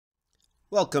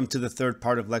Welcome to the third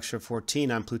part of Lecture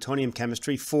 14 on plutonium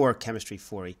chemistry for Chemistry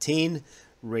 418,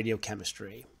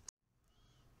 radiochemistry.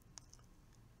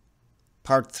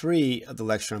 Part 3 of the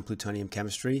lecture on plutonium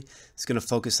chemistry is going to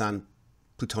focus on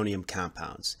plutonium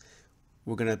compounds.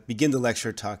 We're going to begin the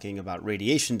lecture talking about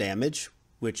radiation damage,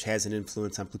 which has an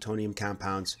influence on plutonium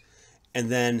compounds, and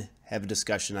then have a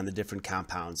discussion on the different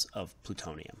compounds of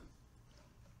plutonium.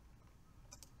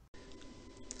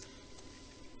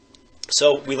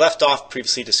 So we left off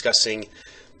previously discussing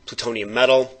plutonium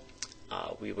metal.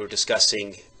 We were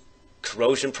discussing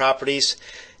corrosion properties,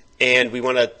 and we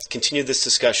want to continue this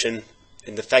discussion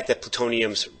in the fact that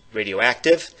plutonium's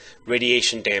radioactive.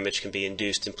 Radiation damage can be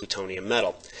induced in plutonium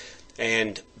metal.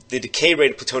 And the decay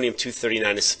rate of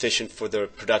plutonium-239 is sufficient for the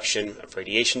production of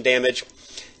radiation damage,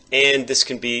 and this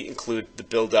can include the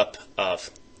buildup of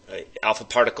alpha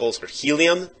particles or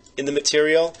helium in the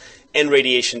material and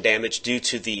radiation damage due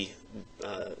to the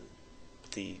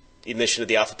emission of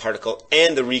the alpha particle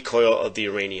and the recoil of the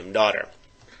uranium daughter.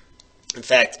 In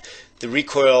fact, the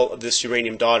recoil of this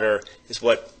uranium daughter is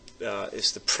what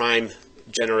is the prime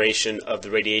generation of the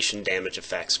radiation damage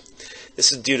effects.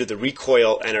 This is due to the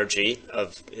recoil energy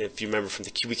of, if you remember from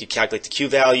the Q, we could calculate the Q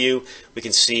value. We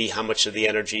can see how much of the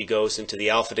energy goes into the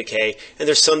alpha decay, and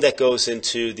there's some that goes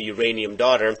into the uranium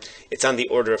daughter. It's on the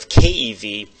order of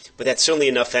keV, but that's certainly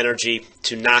enough energy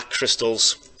to knock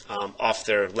crystals off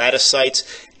their lattice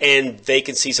sites, and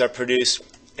vacancies are produced,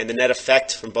 and the net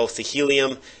effect from both the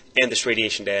helium and this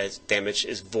radiation damage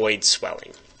is void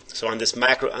swelling. So on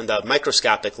the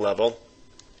microscopic level,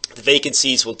 the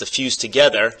vacancies will diffuse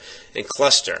together and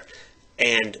cluster,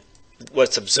 and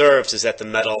what's observed is that the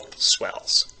metal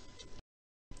swells.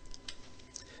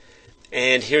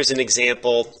 And here's an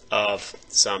example of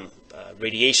some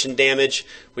radiation damage.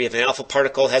 We have an alpha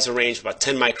particle, has a range of about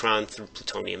 10 micron through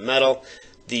plutonium metal.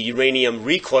 The uranium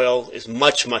recoil is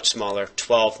much, much smaller,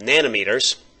 12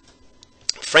 nanometers.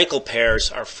 Frankel pairs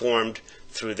are formed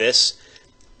through this,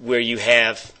 where you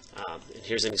have, and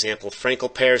here's an example of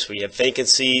Frankel pairs, where you have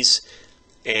vacancies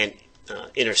and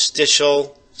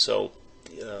interstitial. So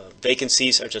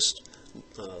vacancies are just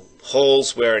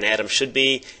holes where an atom should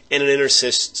be, and an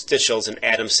interstitial is an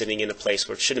atom sitting in a place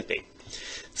where it shouldn't be.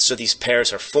 So these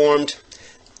pairs are formed,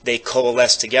 they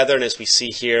coalesce together, and as we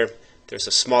see here, there's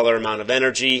a smaller amount of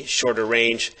energy, shorter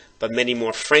range, but many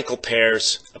more Frankel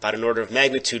pairs, about an order of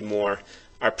magnitude more,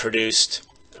 are produced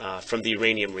from the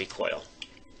uranium recoil.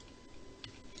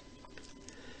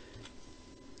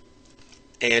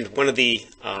 And one of the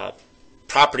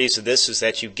properties of this is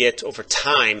that you get, over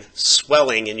time,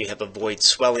 swelling, and you have a void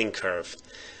swelling curve.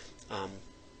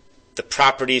 The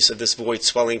properties of this void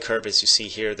swelling curve, as you see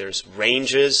here, there's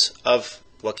ranges of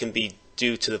what can be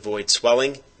due to the void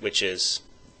swelling, which is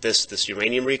this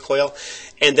uranium recoil,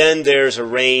 and then there's a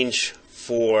range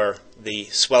for the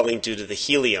swelling due to the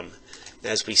helium.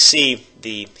 As we see,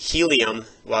 the helium,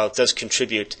 while it does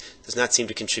contribute, does not seem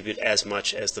to contribute as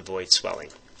much as the void swelling.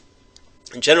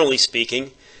 And generally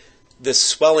speaking, this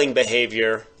swelling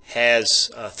behavior has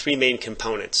three main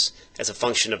components as a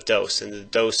function of dose, and the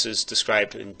dose is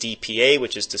described in dPa,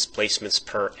 which is displacements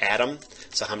per atom,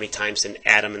 so how many times an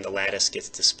atom in the lattice gets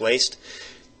displaced.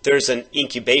 There's an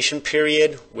incubation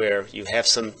period where you have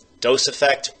some dose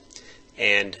effect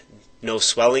and no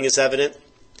swelling is evident.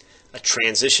 A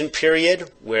transition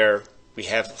period where we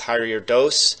have higher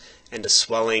dose and the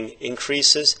swelling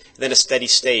increases. And then a steady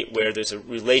state where there's a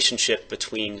relationship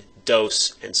between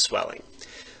dose and swelling.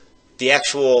 The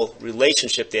actual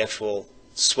relationship, the actual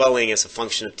swelling as a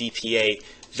function of dPa,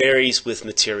 varies with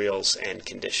materials and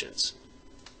conditions.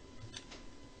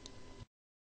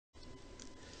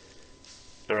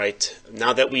 All right,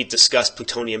 now that we've discussed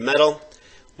plutonium metal,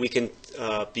 we can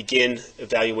begin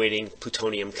evaluating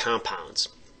plutonium compounds.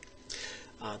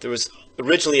 There was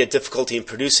originally a difficulty in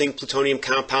producing plutonium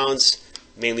compounds,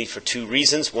 mainly for two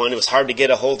reasons. One, it was hard to get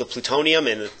a hold of plutonium,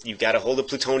 and if you got a hold of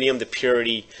plutonium, the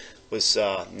purity was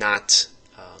not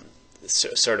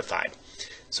certified.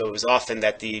 So it was often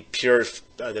that the purity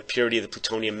of the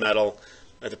plutonium metal,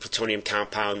 or the plutonium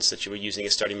compounds that you were using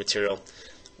as starting material,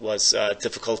 was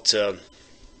difficult to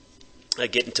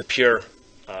get into pure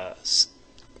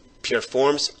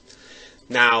forms.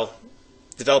 Now,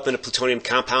 development of plutonium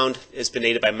compound has been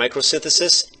aided by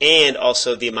microsynthesis and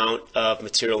also the amount of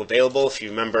material available. If you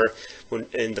remember,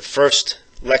 in the first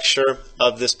lecture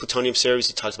of this plutonium series,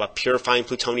 we talked about purifying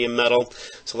plutonium metal.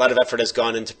 So a lot of effort has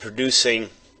gone into producing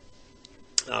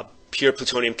pure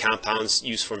plutonium compounds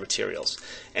used for materials.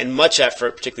 And much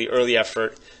effort, particularly early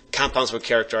effort, compounds were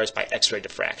characterized by X-ray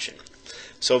diffraction.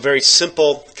 So a very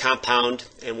simple compound,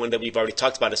 and one that we've already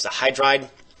talked about, is the hydride.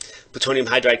 Plutonium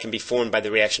hydride can be formed by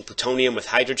the reaction plutonium with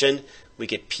hydrogen. We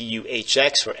get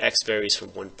PUHX, where X varies from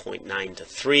 1.9 to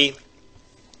 3.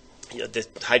 The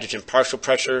hydrogen partial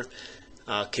pressure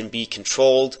can be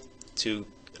controlled to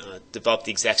develop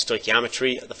the exact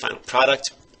stoichiometry of the final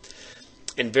product.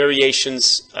 And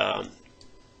variations,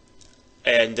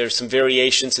 and there's some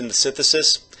variations in the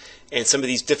synthesis, and some of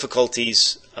these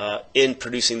difficulties in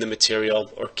producing the material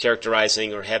or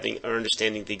characterizing or having or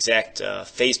understanding the exact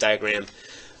phase diagram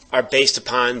are based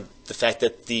upon the fact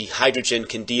that the hydrogen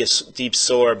can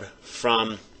deabsorb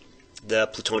from the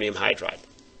plutonium hydride.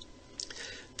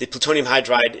 The plutonium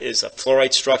hydride is a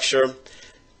fluoride structure,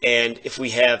 and if we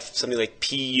have something like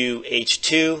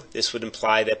PuH2, this would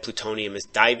imply that plutonium is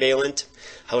divalent.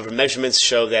 However, measurements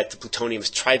show that the plutonium is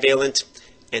trivalent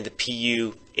and the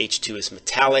PuH2 is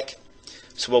metallic.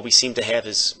 So what we seem to have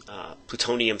is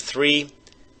plutonium-3,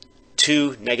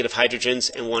 2 negative hydrogens,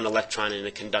 and 1 electron in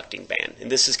a conducting band.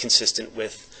 And this is consistent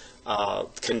with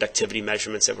conductivity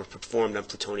measurements that were performed on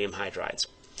plutonium hydrides.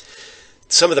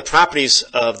 Some of the properties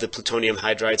of the plutonium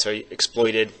hydrides are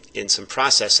exploited in some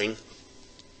processing.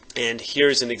 And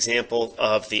here's an example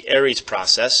of the Aries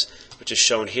process, which is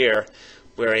shown here,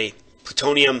 where a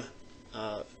plutonium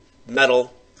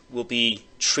metal will be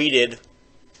treated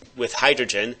with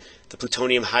hydrogen. The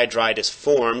plutonium hydride is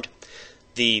formed.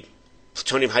 The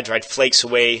plutonium hydride flakes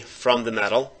away from the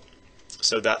metal.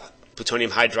 So the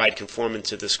plutonium hydride can form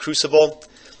into this crucible.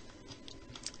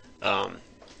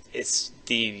 It's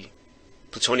the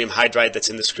plutonium hydride that's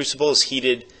in this crucible is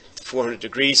heated to 400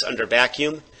 degrees under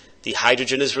vacuum. The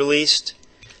hydrogen is released,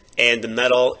 and the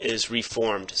metal is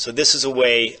reformed. So this is a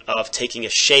way of taking a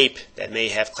shape that may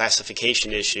have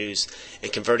classification issues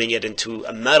and converting it into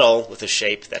a metal with a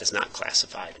shape that is not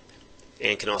classified,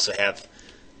 and can also have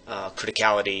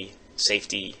criticality,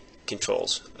 safety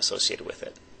controls associated with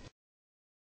it.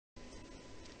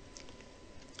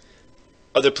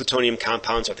 Other plutonium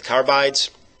compounds are the carbides.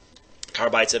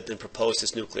 Carbides have been proposed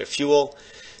as nuclear fuel.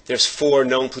 There's 4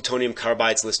 known plutonium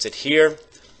carbides listed here.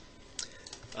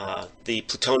 The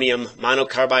plutonium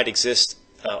monocarbide exists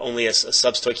only as a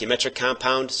substoichiometric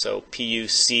compound, so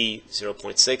PuC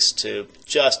 0.6 to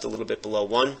just a little bit below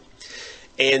 1.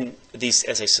 And these,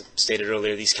 as I stated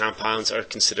earlier, these compounds are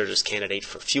considered as candidate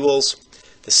for fuels.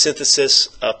 The synthesis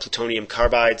of plutonium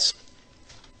carbides,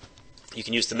 you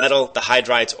can use the metal, the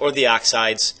hydrides, or the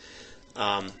oxides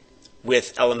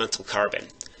with elemental carbon.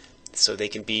 So they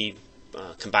can be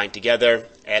combined together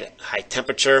at high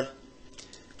temperature,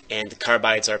 and the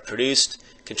carbides are produced.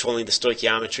 Controlling the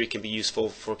stoichiometry can be useful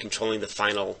for controlling the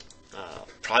final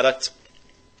product.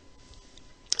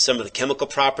 Some of the chemical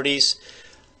properties: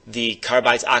 the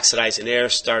carbides oxidize in air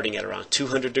starting at around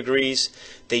 200 degrees.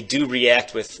 They do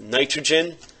react with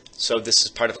nitrogen, so this is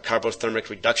part of a carbothermic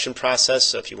reduction process.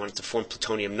 So if you wanted to form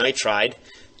plutonium nitride,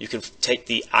 you can take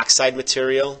the oxide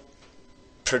material,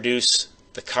 produce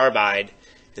the carbide,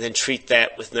 and then treat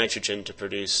that with nitrogen to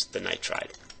produce the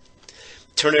nitride.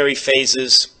 Ternary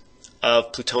phases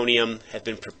of plutonium have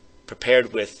been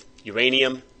prepared with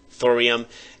uranium, thorium,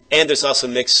 and there's also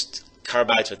mixed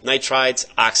carbides with nitrides,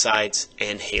 oxides,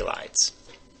 and halides.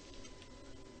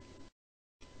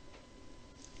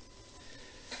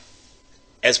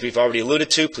 As we've already alluded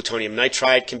to, plutonium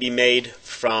nitride can be made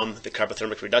from the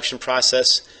carbothermic reduction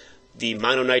process. The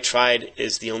mononitride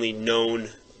is the only known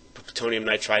plutonium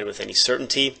nitride with any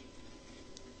certainty.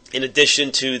 In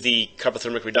addition to the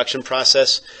carbothermic reduction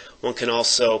process, one can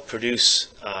also produce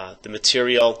the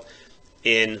material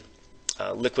in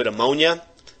liquid ammonia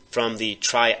from the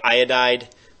triiodide.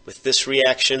 With this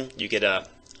reaction, you get a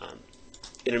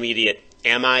intermediate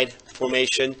amide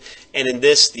formation, and in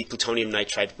this, the plutonium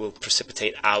nitride will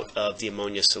precipitate out of the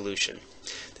ammonia solution.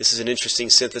 This is an interesting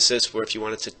synthesis where if you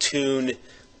wanted to tune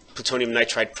plutonium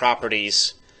nitride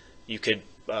properties, you could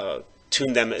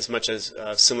tune them as much as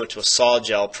similar to a sol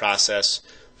gel process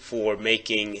for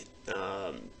making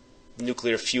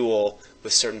nuclear fuel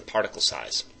with certain particle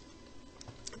size.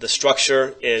 The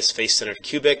structure is face-centered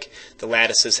cubic. The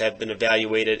lattices have been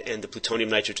evaluated, and the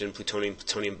plutonium-nitrogen,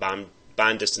 plutonium-plutonium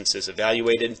bond distance is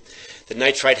evaluated. The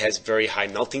nitride has very high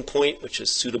melting point, which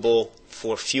is suitable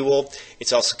for fuel.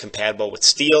 It's also compatible with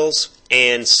steels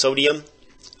and sodium.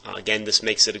 Again, this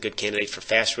makes it a good candidate for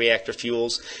fast reactor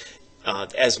fuels.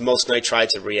 As most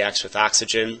nitrides, it reacts with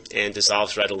oxygen and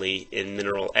dissolves readily in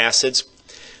mineral acids.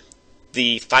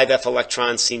 The 5F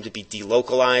electrons seem to be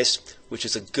delocalized, which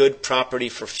is a good property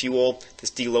for fuel.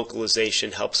 This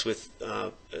delocalization helps with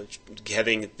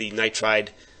having the nitride,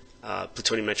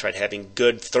 plutonium nitride, having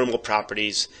good thermal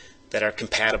properties that are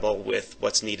compatible with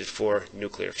what's needed for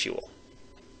nuclear fuel.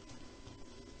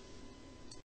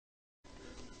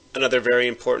 Another very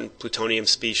important plutonium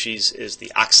species is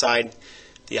the oxide.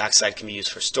 The oxide can be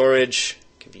used for storage,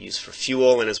 can be used for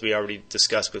fuel, and as we already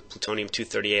discussed with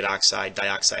plutonium-238 oxide,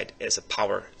 dioxide as a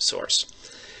power source.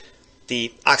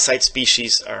 The oxide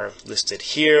species are listed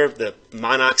here. The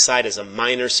monoxide is a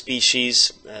minor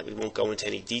species. We won't go into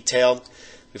any detail.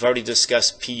 We've already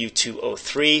discussed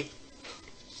Pu2O3,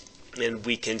 and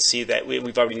we can see that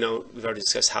we've already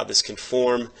discussed how this can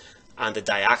form on the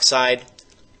dioxide,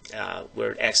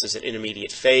 where it acts as an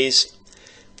intermediate phase.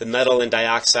 The metal and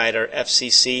dioxide are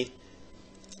FCC,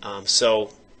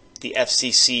 so the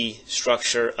FCC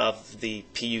structure of the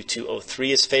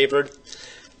Pu2O3 is favored.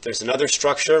 There's another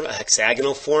structure, a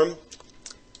hexagonal form,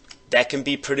 that can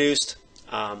be produced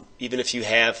even if you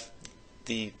have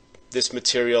this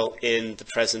material in the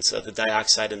presence of the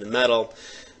dioxide and the metal,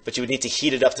 but you would need to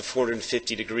heat it up to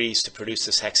 450 degrees to produce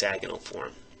this hexagonal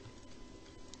form.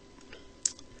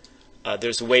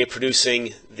 There's a way of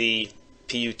producing the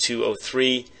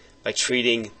Pu2O3 by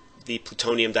treating the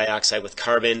plutonium dioxide with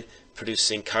carbon,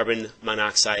 producing carbon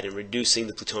monoxide and reducing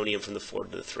the plutonium from the 4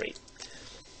 to the 3.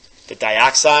 The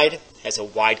dioxide has a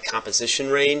wide composition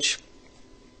range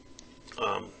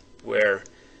where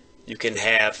you can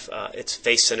have its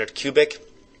face-centered cubic.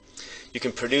 You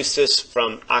can produce this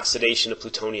from oxidation of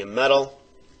plutonium metal.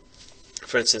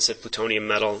 For instance, if plutonium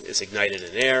metal is ignited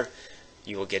in air,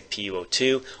 you will get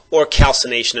PuO2, or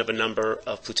calcination of a number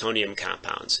of plutonium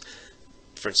compounds.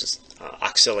 For instance,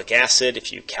 oxalic acid,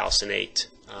 if you calcinate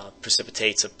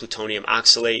precipitates of plutonium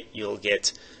oxalate, you'll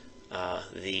get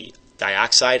the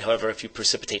dioxide. However, if you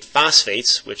precipitate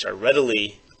phosphates, which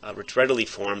readily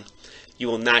form, you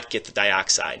will not get the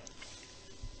dioxide.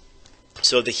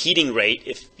 So the heating rate,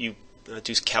 if you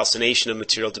do calcination of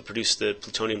material to produce the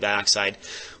plutonium dioxide,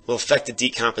 will affect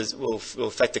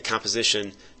the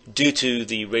composition due to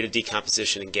the rate of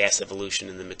decomposition and gas evolution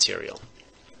in the material.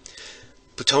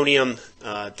 Plutonium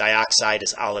dioxide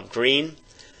is olive green,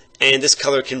 and this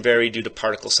color can vary due to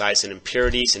particle size and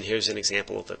impurities. And here's an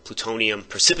example of a plutonium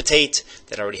precipitate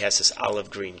that already has this olive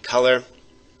green color.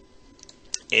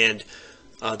 And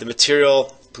the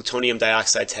material plutonium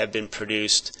dioxides have been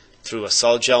produced through a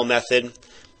sol-gel method,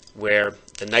 where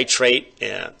the nitrate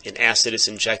in acid is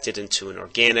injected into an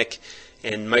organic,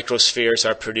 and microspheres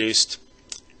are produced.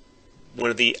 One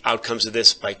of the outcomes of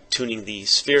this, by tuning the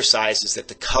sphere size, is that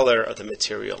the color of the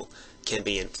material can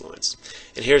be influenced.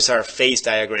 And here's our phase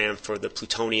diagram for the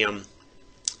plutonium.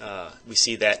 We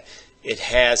see that it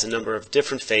has a number of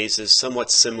different phases,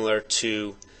 somewhat similar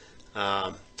to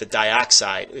the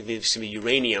dioxide,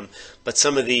 uranium, but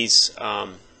some of these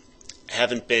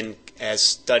haven't been as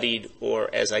studied or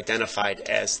as identified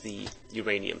as the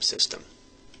uranium system.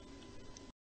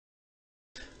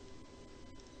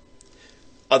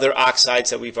 Other oxides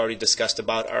that we've already discussed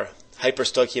about are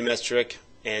hyperstoichiometric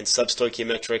and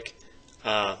substoichiometric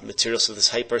materials. So this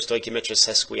hyperstoichiometric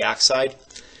sesquioxide,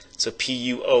 so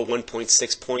PuO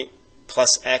 1.6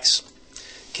 plus X,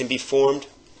 can be formed.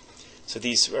 So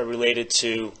these are related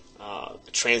to a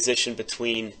transition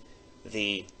between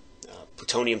the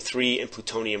plutonium-3 and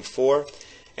plutonium-4,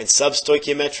 and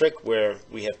substoichiometric, where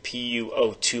we have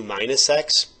PuO2 minus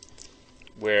X,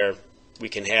 where we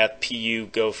can have Pu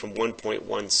go from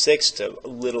 1.16 to a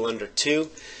little under 2.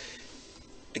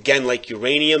 Again, like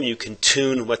uranium, you can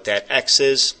tune what that X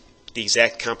is. The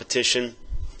exact composition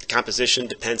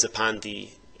depends upon the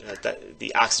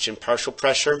oxygen partial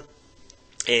pressure,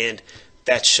 and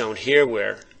that's shown here,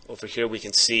 where over here we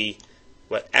can see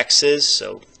what X is.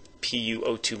 So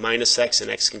PuO2 minus X, and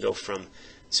X can go from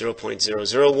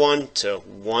 0.001 to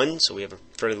 1, so we have a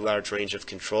fairly large range of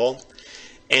control.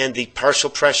 And the partial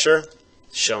pressure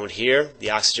shown here, the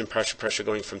oxygen partial pressure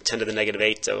going from 10 to the negative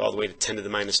 8 to all the way to 10 to the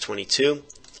minus 22.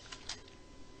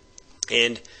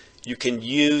 And you can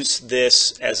use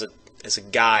this as a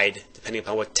guide, depending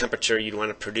upon what temperature you'd want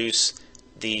to produce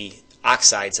the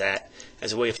oxides at,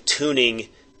 as a way of tuning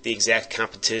the exact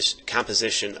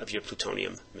composition of your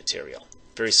plutonium material.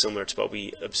 Very similar to what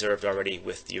we observed already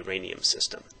with the uranium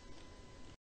system.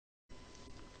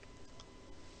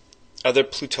 Other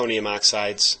plutonium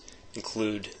oxides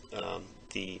include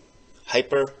the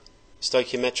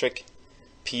hyperstoichiometric,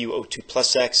 PuO2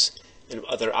 plus X, and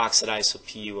other oxidized, so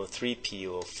PuO3,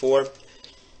 PuO4.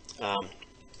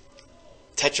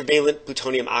 Tetravalent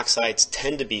plutonium oxides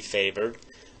tend to be favored.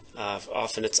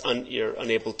 Often you're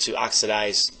unable to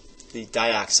oxidize the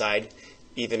dioxide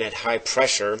even at high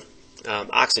pressure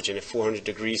oxygen at 400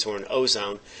 degrees or in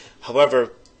ozone.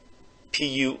 However,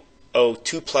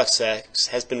 PuO2 plus X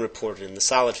has been reported in the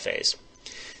solid phase.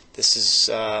 This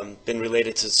has been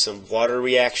related to some water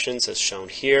reactions as shown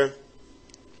here,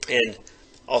 and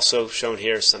Also shown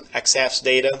here is some XAFS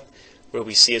data, where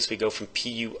we see as we go from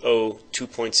PuO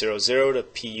 2.00 to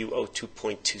PuO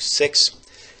 2.26,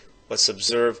 what's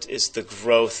observed is the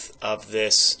growth of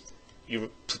this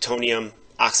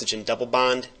plutonium-oxygen double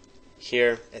bond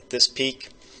here at this peak.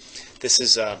 This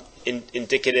is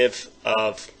indicative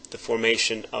of the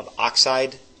formation of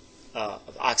oxidized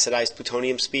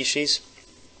plutonium species.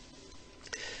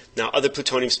 Now, other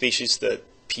plutonium species, the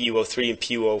PuO3 and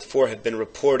PuO4, have been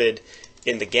reported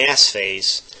in the gas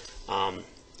phase,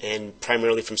 and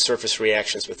primarily from surface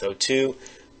reactions with O2,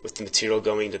 with the material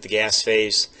going to the gas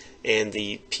phase, and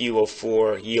the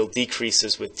PuO4 yield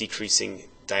decreases with decreasing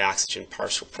dioxygen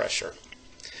partial pressure.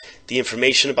 The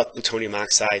information about plutonium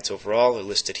oxides overall are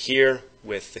listed here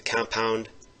with the compound,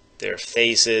 their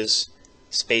phases,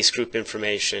 space group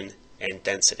information, and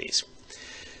densities.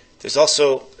 There's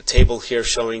also a table here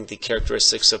showing the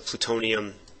characteristics of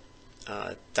plutonium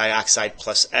dioxide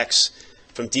plus X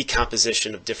from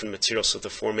decomposition of different materials, so the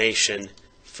formation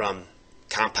from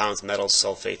compounds, metals,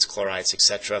 sulfates, chlorides,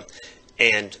 etc.,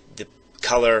 and the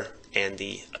color and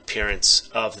the appearance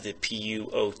of the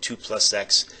PuO2 plus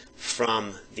X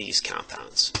from these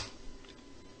compounds.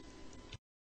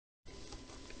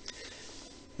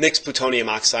 Mixed plutonium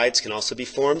oxides can also be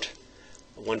formed.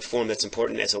 One form that's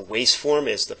important as a waste form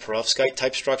is the perovskite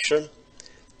type structure,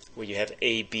 where you have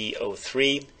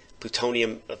AbO3.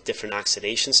 Plutonium of different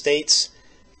oxidation states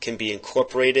can be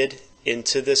incorporated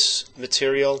into this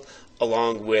material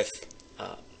along with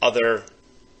other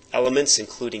elements,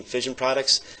 including fission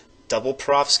products. Double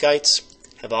perovskites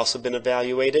have also been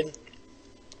evaluated.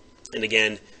 And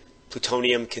again,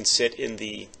 plutonium can sit in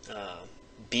the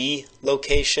B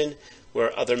location,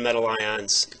 where other metal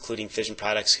ions, including fission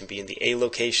products, can be in the A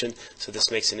location. So this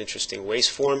makes an interesting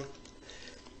waste form.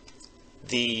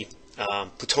 The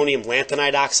plutonium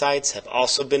lanthanide oxides have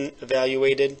also been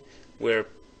evaluated, where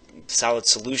solid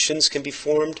solutions can be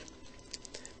formed.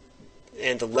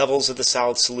 And the levels of the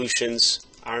solid solutions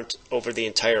aren't over the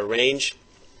entire range.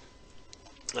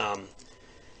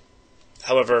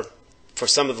 However, for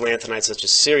some of the lanthanides, such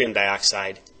as cerium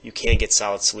dioxide, you can get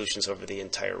solid solutions over the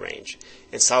entire range.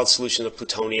 And solid solution of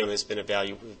plutonium has been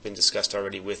discussed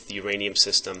already with the uranium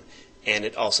system, and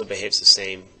it also behaves the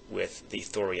same with the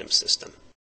thorium system.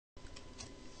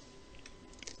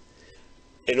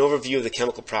 An overview of the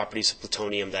chemical properties of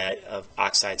plutonium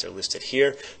oxides are listed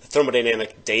here. The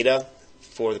thermodynamic data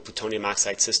for the plutonium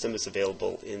oxide system is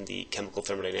available in the Chemical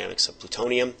Thermodynamics of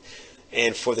Plutonium.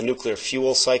 And for the nuclear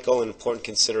fuel cycle, an important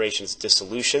consideration is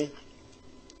dissolution.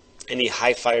 Any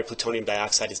high-fired plutonium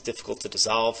dioxide is difficult to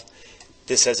dissolve.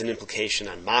 This has an implication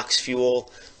on MOX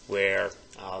fuel, where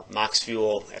MOX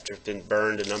fuel, after it's been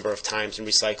burned a number of times and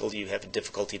recycled, you have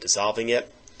difficulty dissolving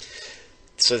it.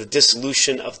 So the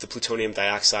dissolution of the plutonium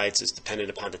dioxides is dependent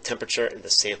upon the temperature and the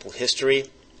sample history.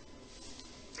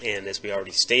 And as we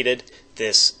already stated,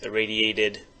 this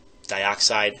irradiated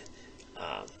dioxide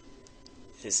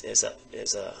is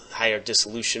a higher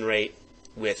dissolution rate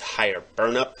with higher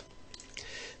burnup.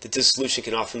 The dissolution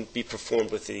can often be performed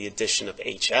with the addition of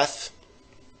HF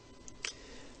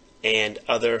and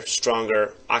other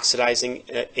stronger oxidizing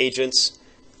agents,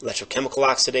 electrochemical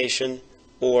oxidation,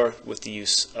 or with the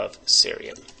use of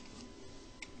cerium.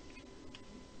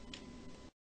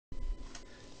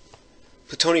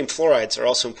 Plutonium fluorides are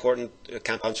also important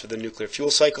compounds for the nuclear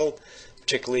fuel cycle,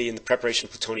 particularly in the preparation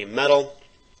of plutonium metal.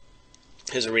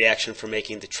 Here's a reaction for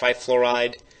making the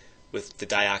trifluoride with the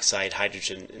dioxide,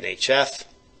 hydrogen, and HF.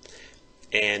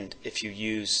 And if you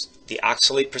use the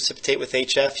oxalate precipitate with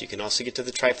HF, you can also get to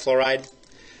the trifluoride.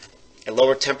 At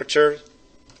lower temperature,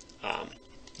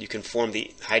 you can form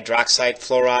the hydroxide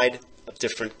fluoride of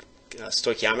different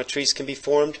stoichiometries can be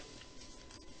formed.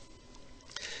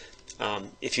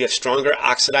 If you have stronger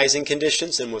oxidizing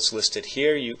conditions than what's listed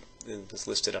here, what's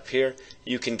listed up here,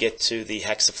 you can get to the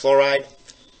hexafluoride.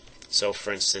 So,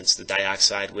 for instance, the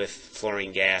dioxide with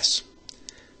fluorine gas,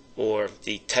 or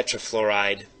the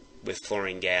tetrafluoride with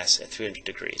fluorine gas at 300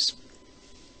 degrees.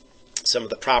 Some of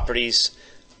the properties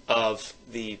of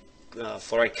the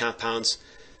fluoride compounds: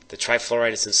 the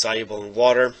trifluoride is insoluble in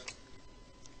water.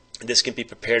 This can be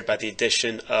prepared by the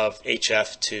addition of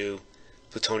HF to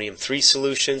plutonium-3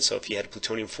 solution. So if you had a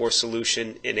plutonium-4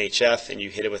 solution in HF and you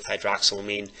hit it with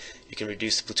hydroxylamine, you can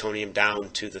reduce the plutonium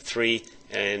down to the 3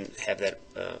 and have that,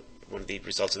 one of the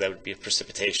results of that would be a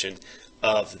precipitation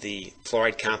of the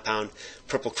fluoride compound.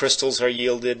 Purple crystals are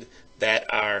yielded that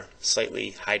are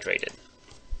slightly hydrated.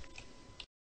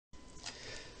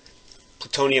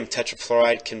 Plutonium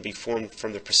tetrafluoride can be formed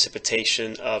from the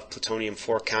precipitation of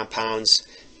plutonium-4 compounds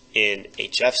in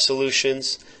HF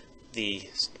solutions. The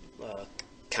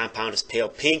compound is pale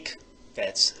pink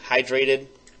that's hydrated.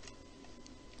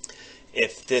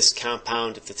 If this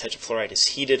compound, if the tetrafluoride is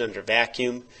heated under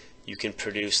vacuum, you can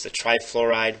produce the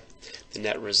trifluoride, the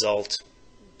net result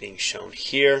being shown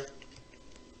here.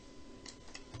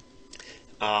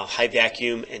 High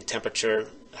vacuum and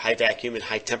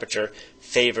high temperature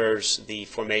favors the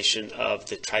formation of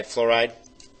the trifluoride,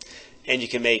 and you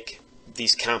can make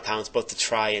these compounds, both the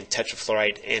tri and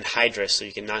tetrafluoride, anhydrous, so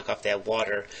you can knock off that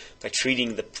water by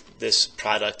treating this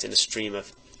product in a stream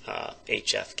of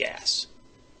HF gas.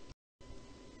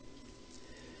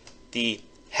 The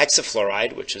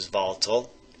hexafluoride, which is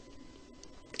volatile,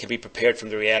 can be prepared from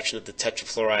the reaction of the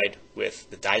tetrafluoride with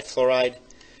the difluoride.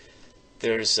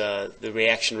 The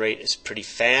reaction rate is pretty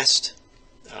fast.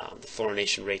 The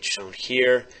fluorination rate shown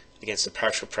here against the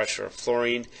partial pressure of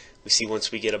fluorine. We see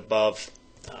once we get above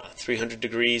 300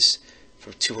 degrees,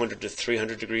 from 200 to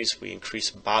 300 degrees, we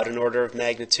increase about an order of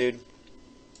magnitude,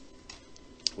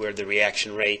 where the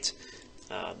reaction rate,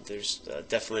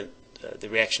 the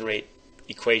reaction rate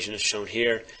equation is shown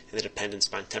here, and the dependence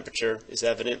upon temperature is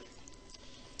evident.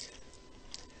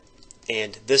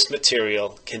 And this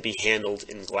material can be handled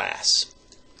in glass.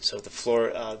 So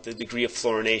the degree of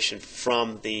fluorination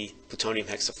from the plutonium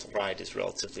hexafluoride is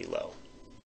relatively low.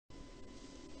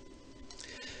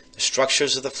 The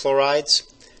structures of the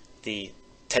fluorides: the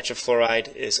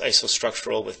tetrafluoride is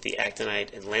isostructural with the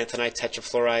actinide and lanthanide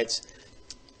tetrafluorides,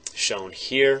 shown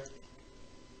here.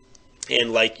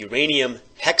 And like uranium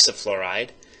hexafluoride,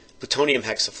 plutonium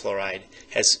hexafluoride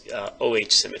has OH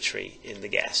symmetry in the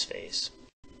gas phase.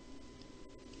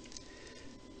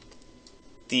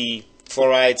 The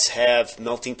fluorides have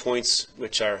melting points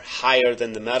which are higher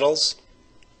than the metals,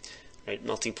 right?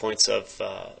 Melting points of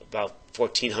about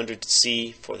 1400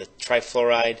 C for the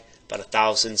trifluoride, about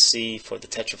 1000 C for the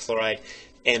tetrafluoride,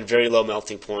 and very low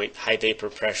melting point, high vapor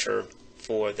pressure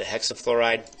for the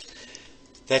hexafluoride.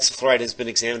 The hexafluoride has been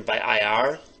examined by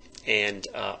IR, and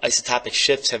isotopic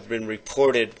shifts have been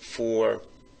reported for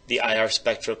the IR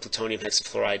spectra of plutonium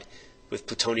hexafluoride with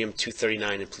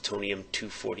plutonium-239 and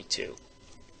plutonium-242.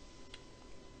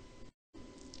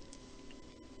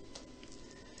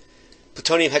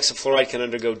 Plutonium hexafluoride can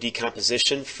undergo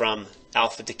decomposition from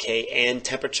alpha decay and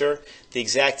temperature. The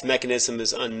exact mechanism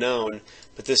is unknown,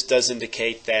 but this does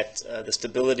indicate that the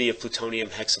stability of plutonium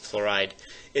hexafluoride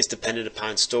is dependent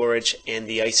upon storage and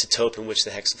the isotope in which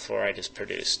the hexafluoride is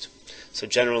produced. So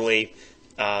generally,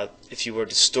 if you were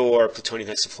to store plutonium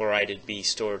hexafluoride, it would be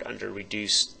stored under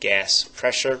reduced gas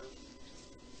pressure.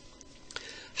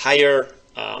 Higher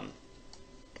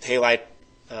halide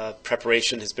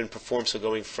preparation has been performed, so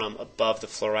going from above the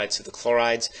fluorides to the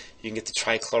chlorides. You can get the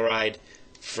trichloride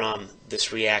from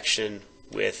this reaction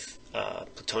with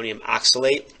plutonium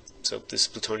oxalate. So this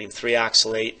plutonium-3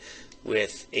 oxalate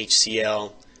with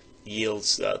HCl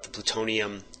yields the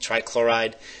plutonium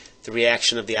trichloride. The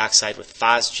reaction of the oxide with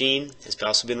phosgene has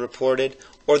also been reported,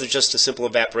 or there's just a simple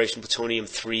evaporation of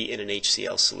plutonium-3 in an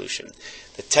HCl solution.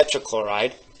 The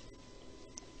tetrachloride,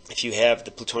 if you have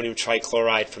the plutonium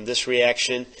trichloride from this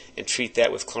reaction and treat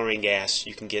that with chlorine gas,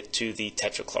 you can get to the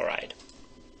tetrachloride.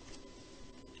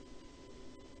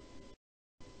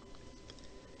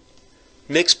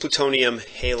 Mixed plutonium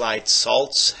halide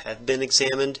salts have been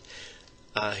examined.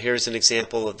 Here's an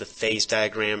example of the phase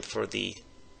diagram for the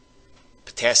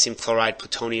potassium chloride,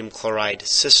 plutonium chloride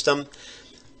system.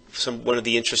 One of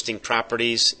the interesting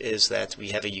properties is that we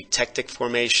have a eutectic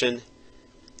formation.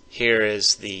 Here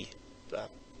is the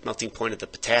melting point of the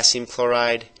potassium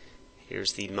chloride.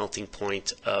 Here's the melting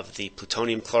point of the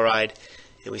plutonium chloride.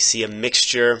 And we see a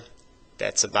mixture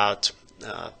that's about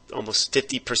almost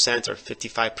 50% or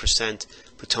 55%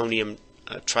 plutonium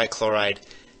trichloride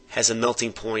has a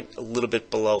melting point a little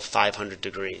bit below 500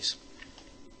 degrees.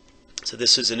 So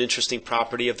this is an interesting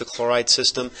property of the chloride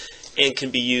system and can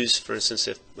be used, for instance,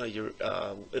 if you're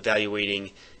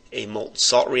evaluating a molten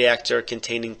salt reactor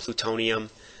containing plutonium.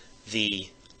 The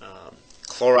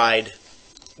chloride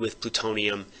with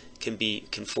plutonium can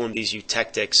form these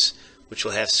eutectics, which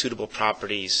will have suitable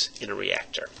properties in a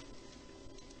reactor.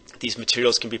 These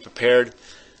materials can be prepared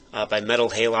by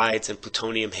metal halides and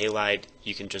plutonium halide.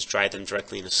 You can just dry them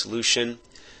directly in a solution,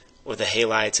 or the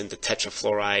halides and the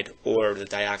tetrafluoride or the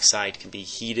dioxide can be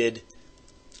heated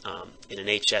in an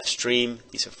HF stream.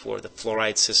 These are for the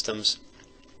fluoride systems.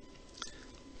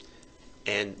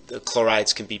 And the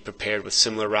chlorides can be prepared with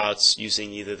similar routes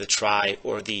using either the tri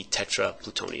or the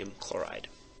tetraplutonium chloride.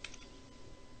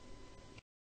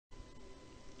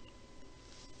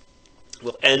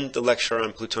 We'll end the lecture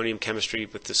on plutonium chemistry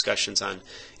with discussions on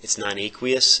its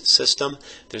non-aqueous system.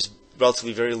 There's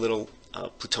relatively very little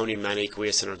plutonium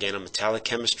non-aqueous in organometallic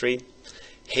chemistry.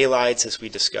 Halides, as we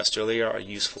discussed earlier, are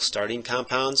useful starting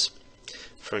compounds.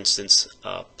 For instance,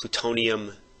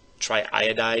 plutonium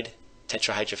triiodide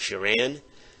tetrahydrofuran,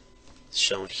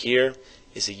 shown here,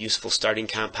 is a useful starting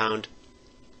compound.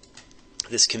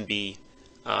 This can be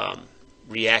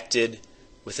reacted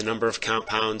with a number of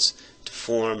compounds to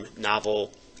form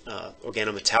novel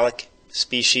organometallic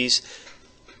species,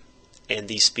 and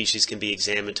these species can be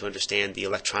examined to understand the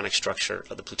electronic structure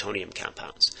of the plutonium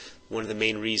compounds. One of the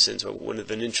main reasons, or one of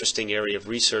an interesting area of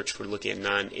research for looking at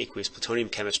non-aqueous plutonium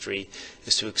chemistry,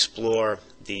 is to explore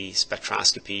the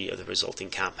spectroscopy of the resulting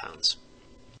compounds.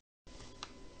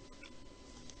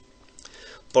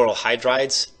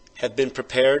 Borohydrides have been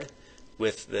prepared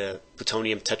with the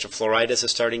plutonium tetrafluoride as a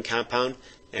starting compound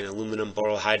and aluminum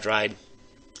borohydride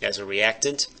as a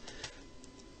reactant.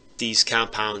 These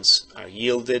compounds are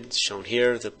yielded, shown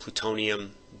here, the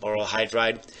plutonium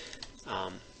borohydride,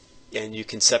 and you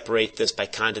can separate this by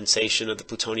condensation of the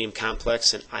plutonium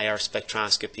complex, and IR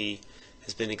spectroscopy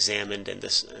has been examined, and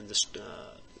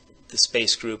the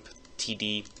space group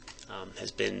TD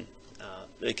has been,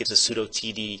 it gives a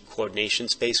pseudo-TD coordination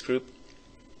space group.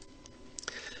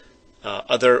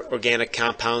 Other organic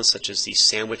compounds, such as these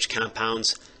sandwich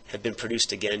compounds, have been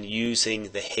produced again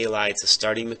using the halides as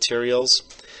starting materials.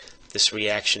 This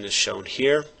reaction is shown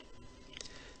here.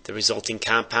 The resulting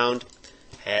compound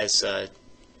has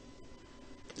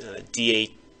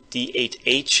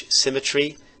D8H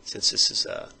symmetry, since this is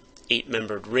a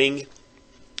 8-membered ring,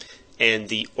 and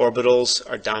the orbitals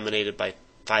are dominated by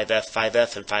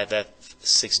 5F and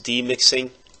 5F6D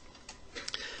mixing,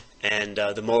 and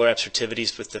the molar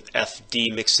absorptivities with the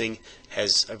FD mixing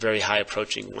has a very high,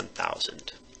 approaching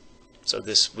 1,000. So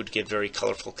this would give very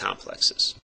colorful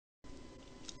complexes.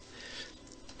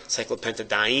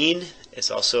 Cyclopentadiene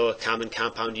is also a common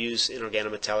compound used in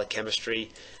organometallic chemistry,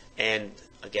 and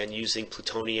again using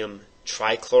plutonium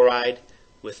trichloride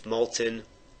with molten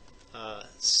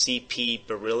CP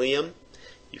beryllium,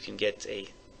 you can get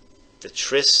the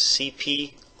tris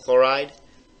CP chloride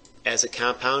as a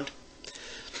compound.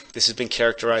 This has been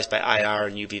characterized by IR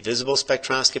and UV visible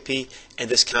spectroscopy, and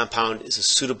this compound is a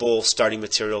suitable starting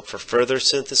material for further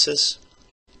synthesis.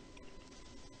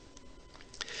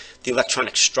 The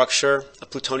electronic structure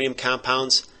of plutonium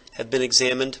compounds have been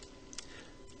examined.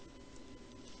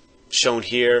 Shown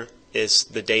here is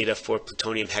the data for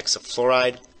plutonium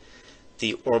hexafluoride.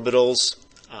 The orbitals,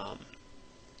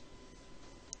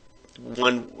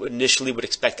 one initially would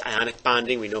expect ionic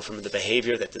bonding. We know from the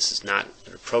behavior that this is not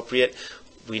appropriate.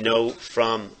 We know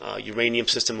from uranium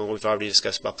system, when we've already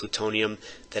discussed about plutonium,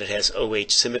 that it has OH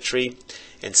symmetry,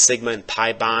 and sigma and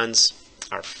pi bonds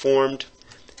are formed,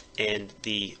 and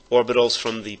the orbitals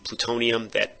from the plutonium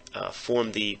that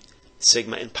form the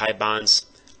sigma and pi bonds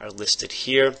are listed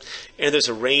here. And there's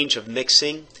a range of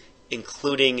mixing,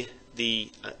 including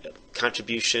the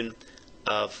contribution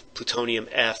of plutonium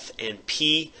F and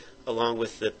P, along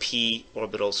with the P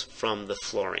orbitals from the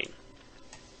fluorine.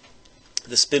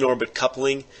 The spin-orbit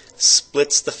coupling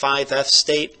splits the 5F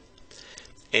state,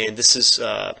 and this is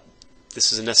a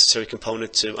necessary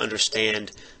component to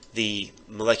understand the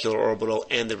molecular orbital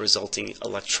and the resulting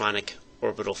electronic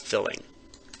orbital filling.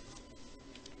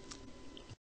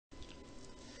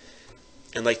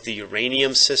 And like the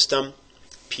uranium system,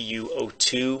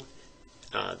 PuO2,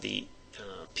 the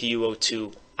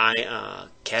PuO2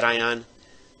 cation,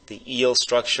 the eel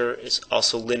structure is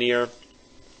also linear.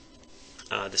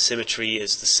 The symmetry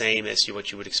is the same as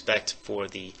what you would expect for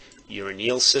the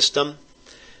uranyl system.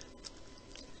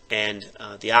 And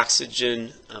the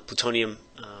oxygen, plutonium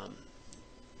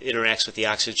interacts with the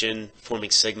oxygen,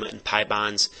 forming sigma and pi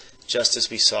bonds, just as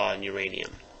we saw in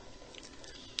uranium.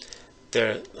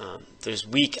 There's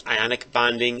weak ionic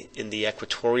bonding in the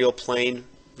equatorial plane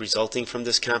resulting from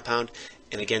this compound,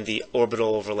 and again the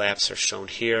orbital overlaps are shown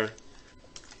here,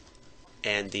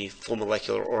 and the full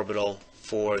molecular orbital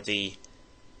for the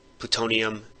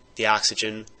plutonium, the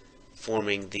oxygen,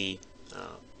 forming the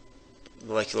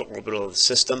molecular orbital of the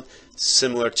system,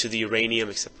 similar to the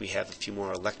uranium, except we have a few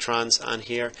more electrons on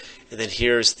here. And then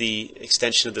here's the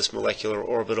extension of this molecular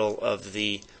orbital of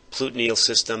the plutonyl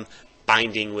system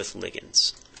binding with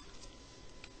ligands.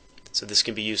 So this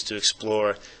can be used to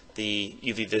explore the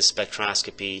UV vis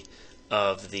spectroscopy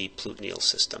of the plutonyl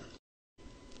system.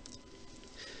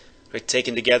 Right,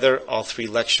 taken together, all three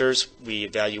lectures, we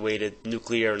evaluated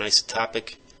nuclear and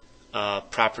isotopic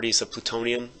properties of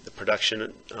plutonium, the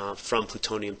production from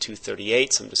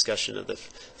plutonium-238, some discussion of the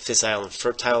fissile and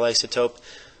fertile isotope.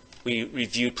 We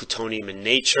reviewed plutonium in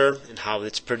nature and how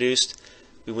it's produced.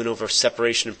 We went over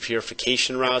separation and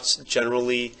purification routes.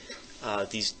 Generally,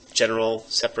 these general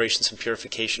separations and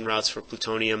purification routes for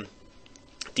plutonium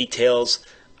Details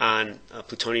on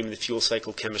plutonium in the fuel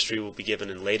cycle chemistry will be given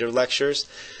in later lectures.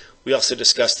 We also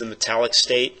discussed the metallic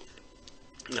state,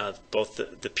 both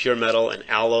the pure metal and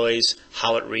alloys,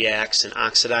 how it reacts and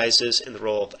oxidizes, and the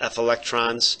role of F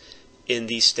electrons in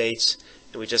these states.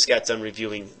 And we just got done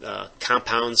reviewing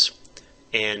compounds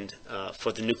and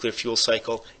for the nuclear fuel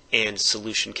cycle and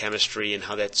solution chemistry, and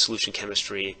how that solution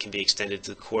chemistry can be extended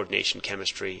to the coordination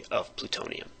chemistry of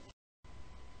plutonium.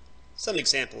 Some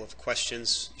example of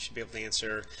questions you should be able to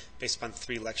answer based upon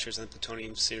 3 lectures on the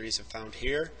plutonium series are found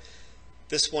here.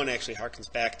 This one actually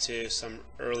harkens back to some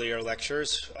earlier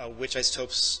lectures. Which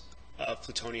isotopes of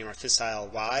plutonium are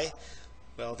fissile? Why?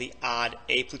 Well, the odd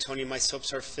A plutonium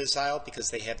isotopes are fissile because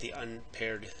they have the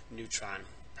unpaired neutron.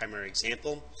 Primary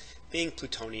example being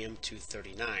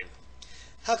plutonium-239.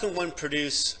 How can one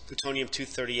produce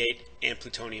plutonium-238 and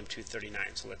plutonium-239?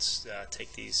 So let's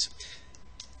take these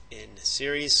in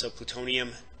series. So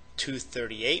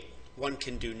plutonium-238, one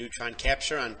can do neutron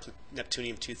capture on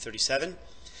neptunium-237.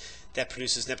 That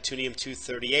produces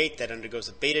neptunium-238, that undergoes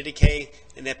a beta decay,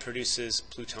 and that produces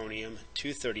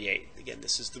plutonium-238. Again,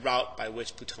 this is the route by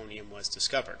which plutonium was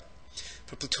discovered.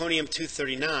 For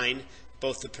plutonium-239,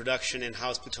 both the production and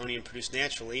how is plutonium produced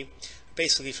naturally are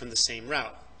basically from the same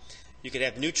route. You could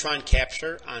have neutron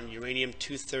capture on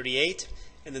uranium-238,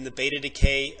 and then the beta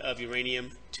decay of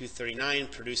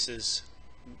uranium-239 produces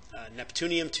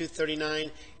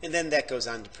neptunium-239, and then that goes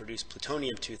on to produce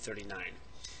plutonium-239.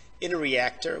 In a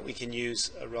reactor, we can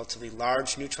use a relatively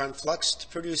large neutron flux to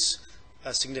produce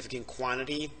a significant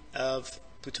quantity of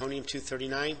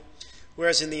plutonium-239,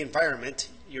 whereas in the environment,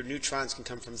 your neutrons can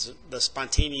come from the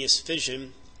spontaneous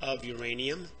fission of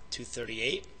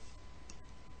uranium-238.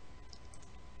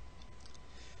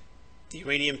 The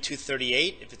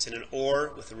uranium-238, if it's in an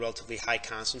ore with a relatively high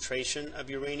concentration of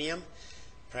uranium,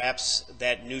 perhaps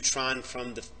that neutron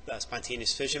from the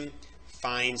spontaneous fission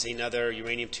finds another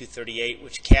uranium-238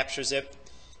 which captures it,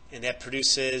 and that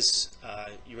produces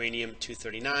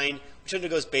uranium-239, which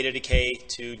undergoes beta decay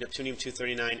to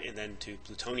neptunium-239 and then to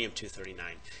plutonium-239.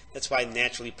 That's why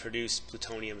naturally produced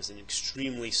plutonium is in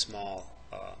extremely small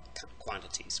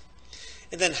quantities.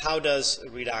 And then how does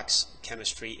redox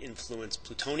chemistry influence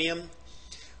plutonium?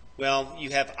 Well, you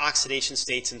have oxidation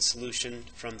states in solution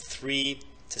from 3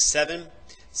 to 7.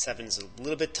 7 is a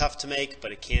little bit tough to make,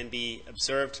 but it can be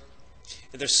observed.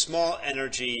 And there's small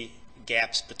energy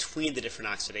gaps between the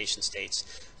different oxidation states.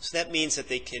 So that means that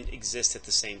they can exist at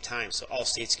the same time. So all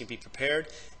states can be prepared,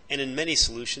 and in many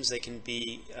solutions they can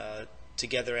be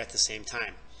together at the same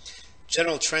time.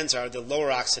 General trends are the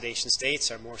lower oxidation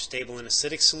states are more stable in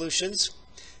acidic solutions.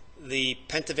 The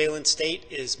pentavalent state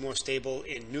is more stable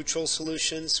in neutral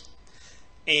solutions,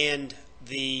 and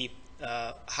the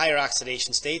higher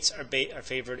oxidation states are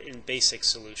favored in basic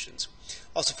solutions.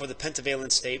 Also, for the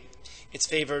pentavalent state, it's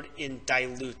favored in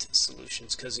dilute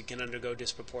solutions because it can undergo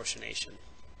disproportionation.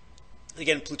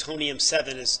 Again,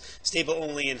 plutonium-7 is stable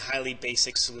only in highly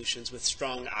basic solutions with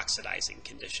strong oxidizing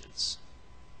conditions.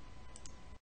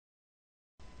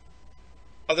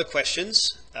 Other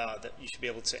questions that you should be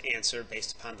able to answer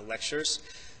based upon the lectures.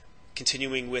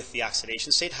 Continuing with the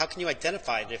oxidation state, how can you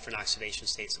identify different oxidation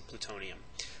states of plutonium?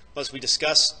 Well, as we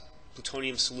discussed,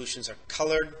 plutonium solutions are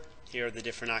colored. Here are the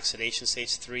different oxidation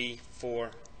states, 3,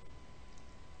 4,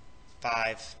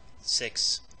 5,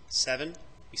 6, 7.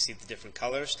 We see the different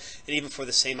colors. And even for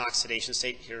the same oxidation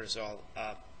state, here's all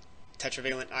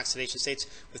tetravalent oxidation states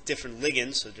with different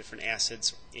ligands, so different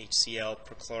acids, HCl,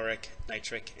 perchloric,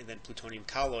 nitric, and then plutonium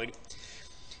colloid.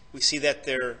 We see that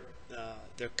they're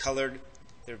colored,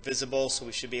 they're visible, so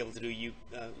we should be able to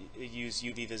use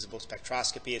UV visible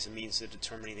spectroscopy as a means of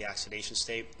determining the oxidation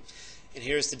state. And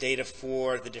here's the data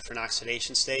for the different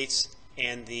oxidation states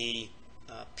and the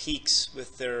peaks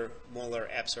with their molar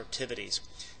absorptivities.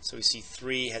 So we see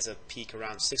 3 has a peak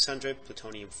around 600,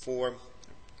 plutonium-4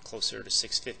 closer to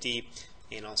 650,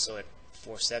 and also at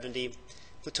 470.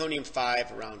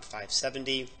 Plutonium-5 around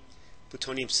 570.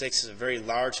 Plutonium-6 is a very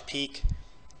large peak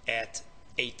at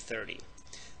 830.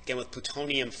 Again, with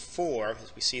plutonium-4,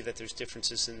 as we see that there's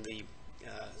differences in the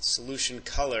solution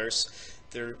colors,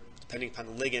 they're depending upon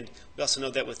the ligand. We also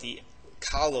know that with the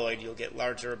colloid, you'll get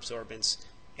larger absorbance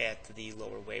at the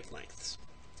lower wavelengths.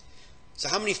 So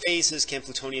how many phases can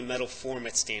plutonium metal form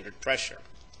at standard pressure?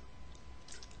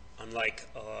 Unlike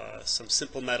some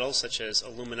simple metals such as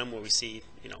aluminum, where we see,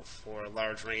 for a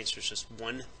large range there's just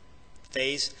one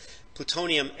phase,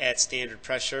 plutonium at standard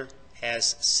pressure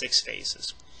has 6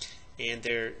 phases. And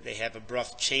they have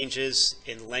abrupt changes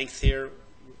in length here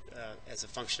as a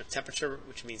function of temperature,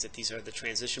 which means that these are the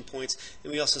transition points.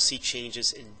 And we also see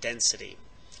changes in density.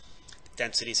 The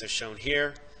densities are shown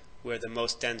here, where the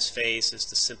most dense phase is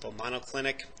the simple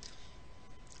monoclinic,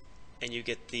 and you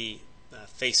get the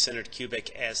face-centered cubic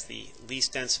as the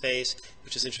least dense phase,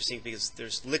 which is interesting because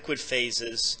there's liquid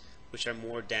phases which are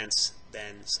more dense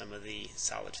than some of the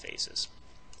solid phases.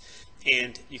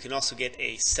 And you can also get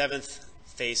a seventh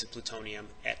phase of plutonium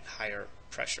at higher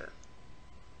pressure.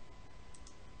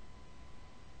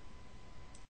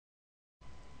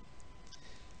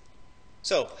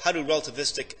 So, how do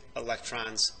relativistic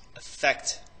electrons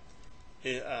affect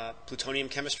plutonium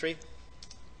chemistry?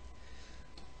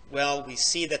 Well, we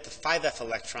see that the 5f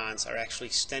electrons are actually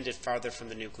extended farther from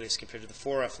the nucleus compared to the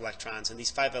 4f electrons, and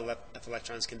these 5f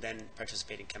electrons can then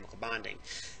participate in chemical bonding.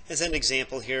 As an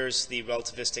example, here's the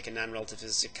relativistic and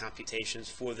non-relativistic computations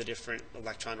for the different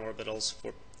electron orbitals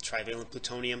for trivalent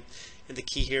plutonium. And the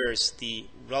key here is the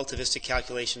relativistic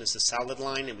calculation is the solid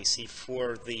line, and we see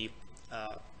for the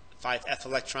 5f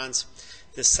electrons,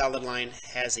 this solid line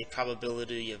has a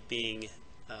probability of being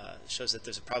shows that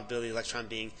there's a probability of the electron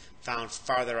being found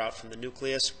farther out from the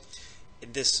nucleus.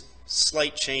 And this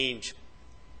slight change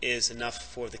is enough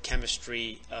for the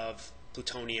chemistry of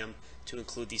plutonium to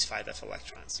include these 5f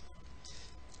electrons.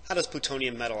 How does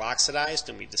plutonium metal oxidize?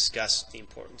 And we discussed the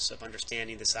importance of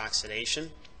understanding this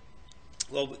oxidation.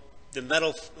 Well, the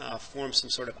metal forms some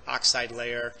sort of oxide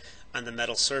layer on the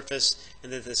metal surface,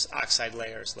 and then this oxide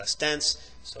layer is less dense,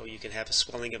 so you can have a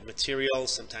swelling of material.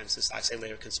 Sometimes this oxide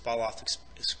layer can fall off,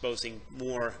 exposing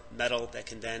more metal that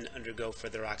can then undergo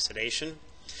further oxidation.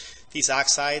 These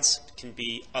oxides can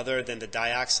be other than the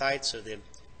dioxide, so the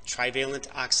trivalent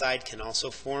oxide can also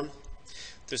form.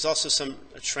 There's also some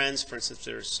trends. For instance,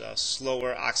 there's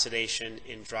slower oxidation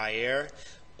in dry air,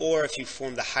 or if you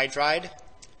form the hydride,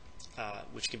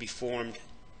 which can be formed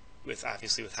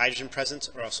obviously with hydrogen present,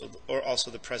 or also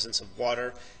the presence of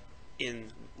water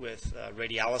with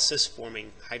radiolysis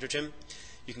forming hydrogen.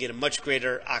 You can get a much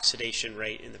greater oxidation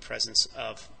rate in the presence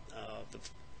of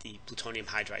the plutonium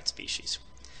hydride species.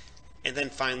 And then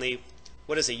finally,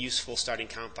 what is a useful starting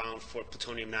compound for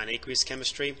plutonium non-aqueous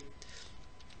chemistry?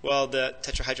 Well, the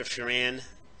tetrahydrofuran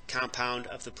compound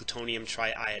of the plutonium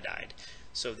triiodide.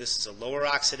 So this is a lower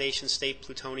oxidation state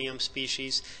plutonium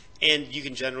species, and you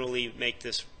can generally make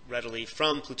this readily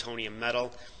from plutonium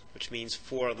metal, which means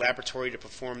for a laboratory to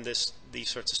perform these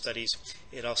sorts of studies,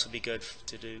 it'd also be good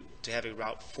to have a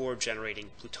route for generating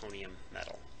plutonium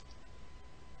metal.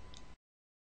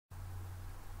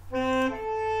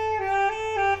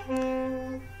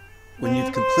 When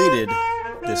you've completed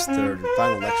this third and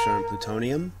final lecture on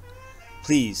plutonium,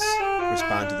 please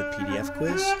respond to the PDF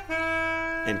quiz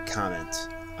and comment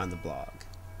on the blog.